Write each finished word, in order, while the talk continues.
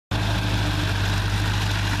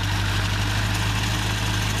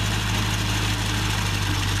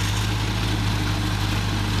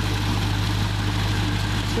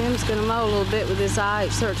Tim's gonna mow a little bit with this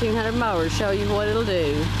IH 1300 mower to show you what it'll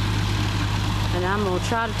do. And I'm gonna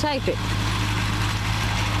try to tape it.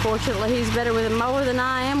 Fortunately, he's better with a mower than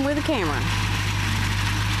I am with a camera.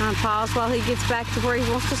 I'm pause while he gets back to where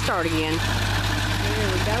he wants to start again. Here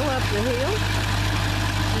we go up the hill.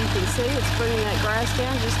 You can see it's bringing that grass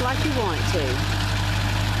down just like you want it to.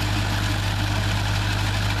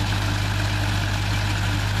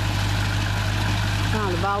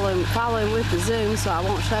 Trying to follow him with the zoom so I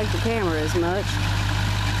won't shake the camera as much.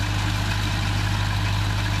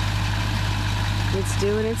 It's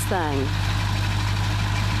doing its thing.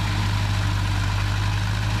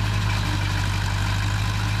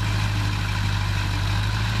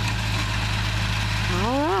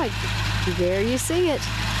 All right, there you see it.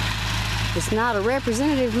 It's not a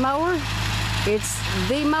representative mower. It's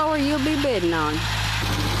the mower you'll be bidding on.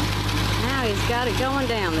 Now he's got it going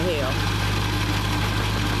down the hill.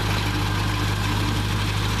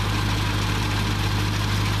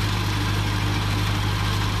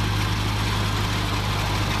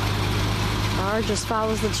 Car just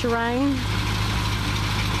follows the terrain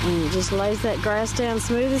and it just lays that grass down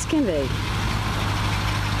smooth as can be.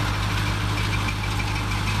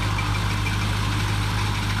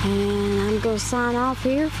 And I'm going to sign off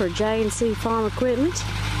here for J&C Farm Equipment.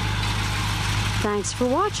 Thanks for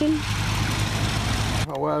watching.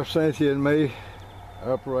 My wife Cynthia and me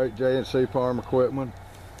operate J&C Farm Equipment.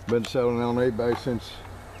 Been selling on eBay since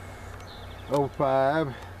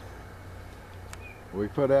 '05. We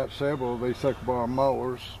put out several of these sickle bar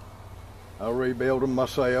mowers. I rebuild them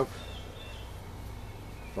myself.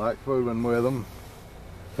 Like fooling with them.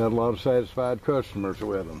 Had a lot of satisfied customers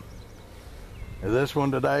with them. And this one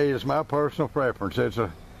today is my personal preference. It's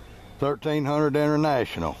a 1300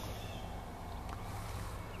 International.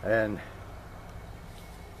 And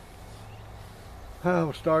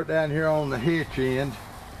I'll start down here on the hitch end.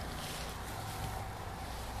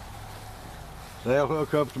 They'll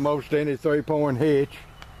hook up to most any 3-point hitch.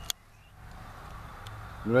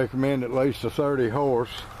 I recommend at least a 30 horse.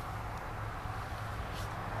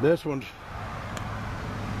 This one's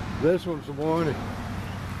the one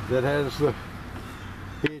that has the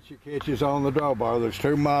hitch that catches on the drawbar. There's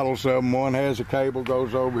two models of them. One has a cable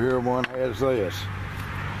goes over here, one has this.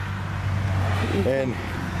 And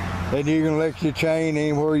then you can lift your chain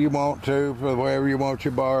anywhere you want to, for wherever you want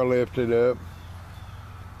your bar lifted up.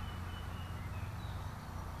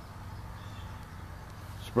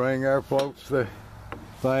 Spring air floats the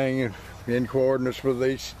thing in coordinates for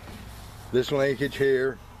this linkage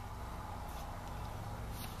here.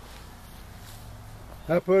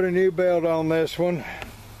 I put a new belt on this one.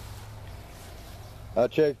 I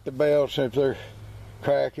check the belts. If they're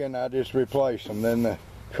cracking, I just replace them. Then the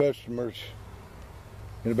customer's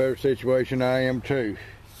in a better situation I am too.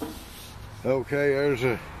 Okay,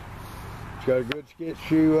 it's got a good skid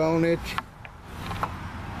shoe on it.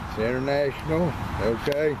 It's International.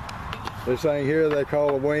 Okay. This thing here they call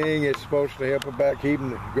a wing. It's supposed to help about keeping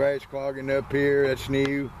the grass clogging up here. That's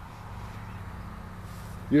new.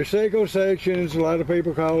 Your sickle sections, a lot of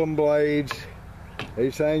people call them blades.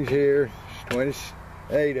 These things here,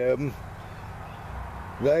 28 of them.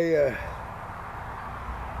 They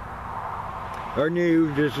are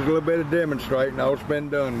new, just a little bit of demonstrating what's been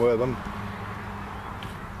done with them.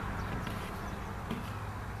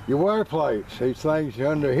 Your wear plates, these things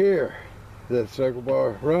under here that the sickle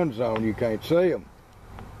bar runs on, you can't see them.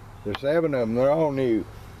 There's 7 of them, they're all new.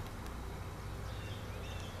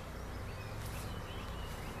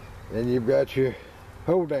 Then you've got your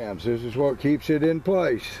hold downs. This is what keeps it in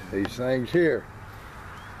place. These things here,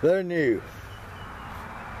 they're new.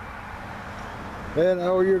 Then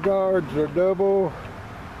all your guards are double.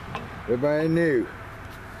 They're brand new.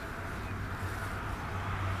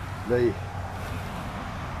 They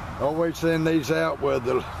always send these out with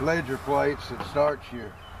the ledger plates that starts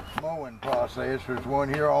your mowing process. There's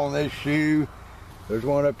one here on this shoe. There's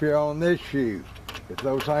one up here on this shoe. If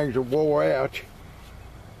those things are wore out,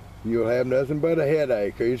 you'll have nothing but a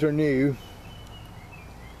headache. These are new.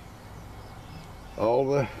 All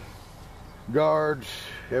the guards,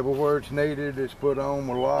 everywhere it's needed, is put on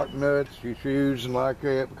with lock nuts, your shoes and like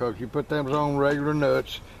that, because you put them on regular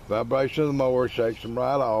nuts, vibration of the mower shakes them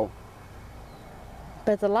right off.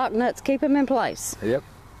 But the lock nuts keep them in place. Yep.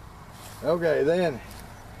 Okay, then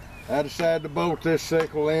I decided to bolt this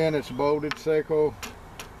sickle in. It's a bolted sickle.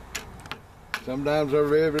 Sometimes I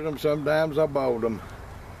rivet them, sometimes I bolt them.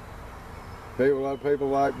 A lot of people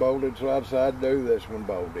like bolted, so I decided to do this one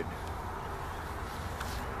bolted.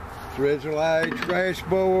 It's original IH grass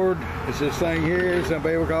board. It's this thing here. Some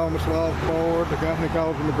people call them a sloth board. The company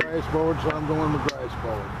calls them a grass board, so I'm going with grass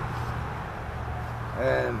board.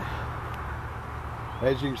 And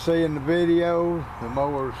as you can see in the video, the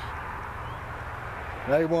mower's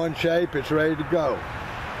A1 shape, it's ready to go.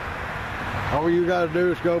 All you got to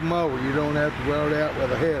do is go mow. You don't have to wear it out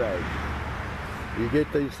with a headache. You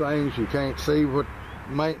get these things, you can't see what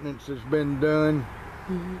maintenance has been done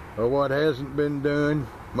or what hasn't been done.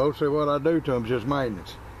 Mostly what I do to them is just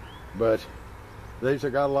maintenance. But these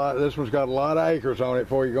have got a lot. This one's got a lot of acres on it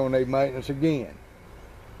before you're gonna need maintenance again.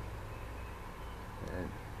 And,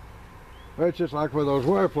 well, it's just like with those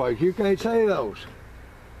wear plates. You can't see those.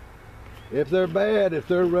 If they're bad, if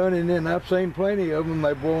they're running in, I've seen plenty of them,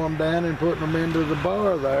 they blow them down and put them into the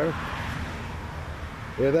bar there.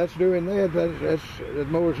 If that's doing that, that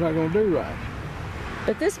mower's not going to do right.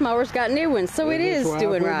 But this mower's got new ones, so it is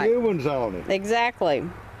doing right. New ones on it. Exactly.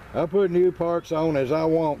 I put new parts on as I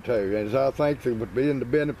want to, as I think it would be in the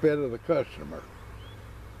benefit of the customer.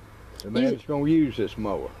 The man that's going to use this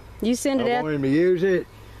mower. You send it out. I want him to use it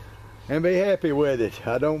and be happy with it.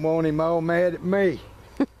 I don't want him all mad at me.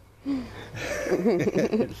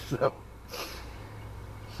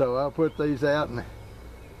 So I'll put these out in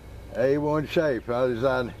A1 shape. I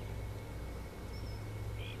designed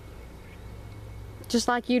just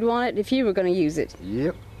like you'd want it if you were going to use it.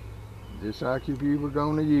 Yep, just like if you were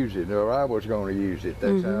going to use it or I was going to use it.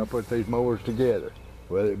 That's how I put these mowers together.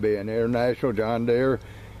 Whether it be an International, John Deere,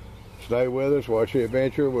 Stay With Us, Watch the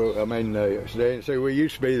Adventure. Well, I mean, see, we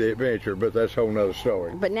used to be the Adventure, but that's a whole nother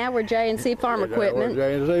story. But now we're J&C Farm Equipment.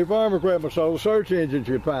 We're J&C Farm Equipment, so the search engines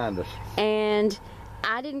could find us. And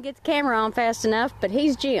I didn't get the camera on fast enough, but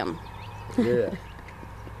he's Jim. Yeah.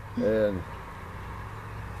 And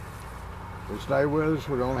stay with us.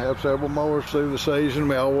 We're going to have several mowers through the season.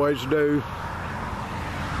 We always do.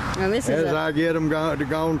 And this as I get them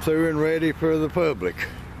gone through and ready for the public.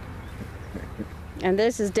 And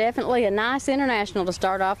this is definitely a nice International to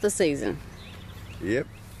start off the season. Yep.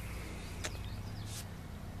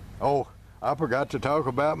 Oh, I forgot to talk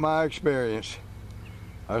about my experience.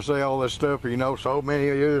 I say all this stuff, you know, so many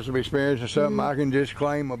years of experience and something I can just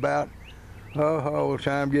claim about. Oh,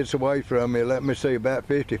 time gets away from me. Let me see, about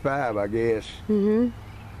 55, I guess.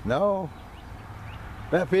 No,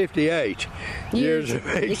 about 58 years of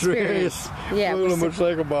experience fooling with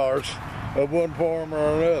sickle bars of one form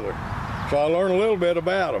or another. So I learned a little bit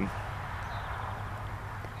about them.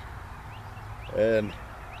 And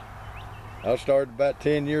I started about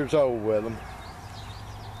 10 years old with them.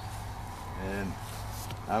 And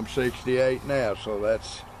I'm 68 now, so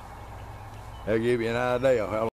that'll give you an idea how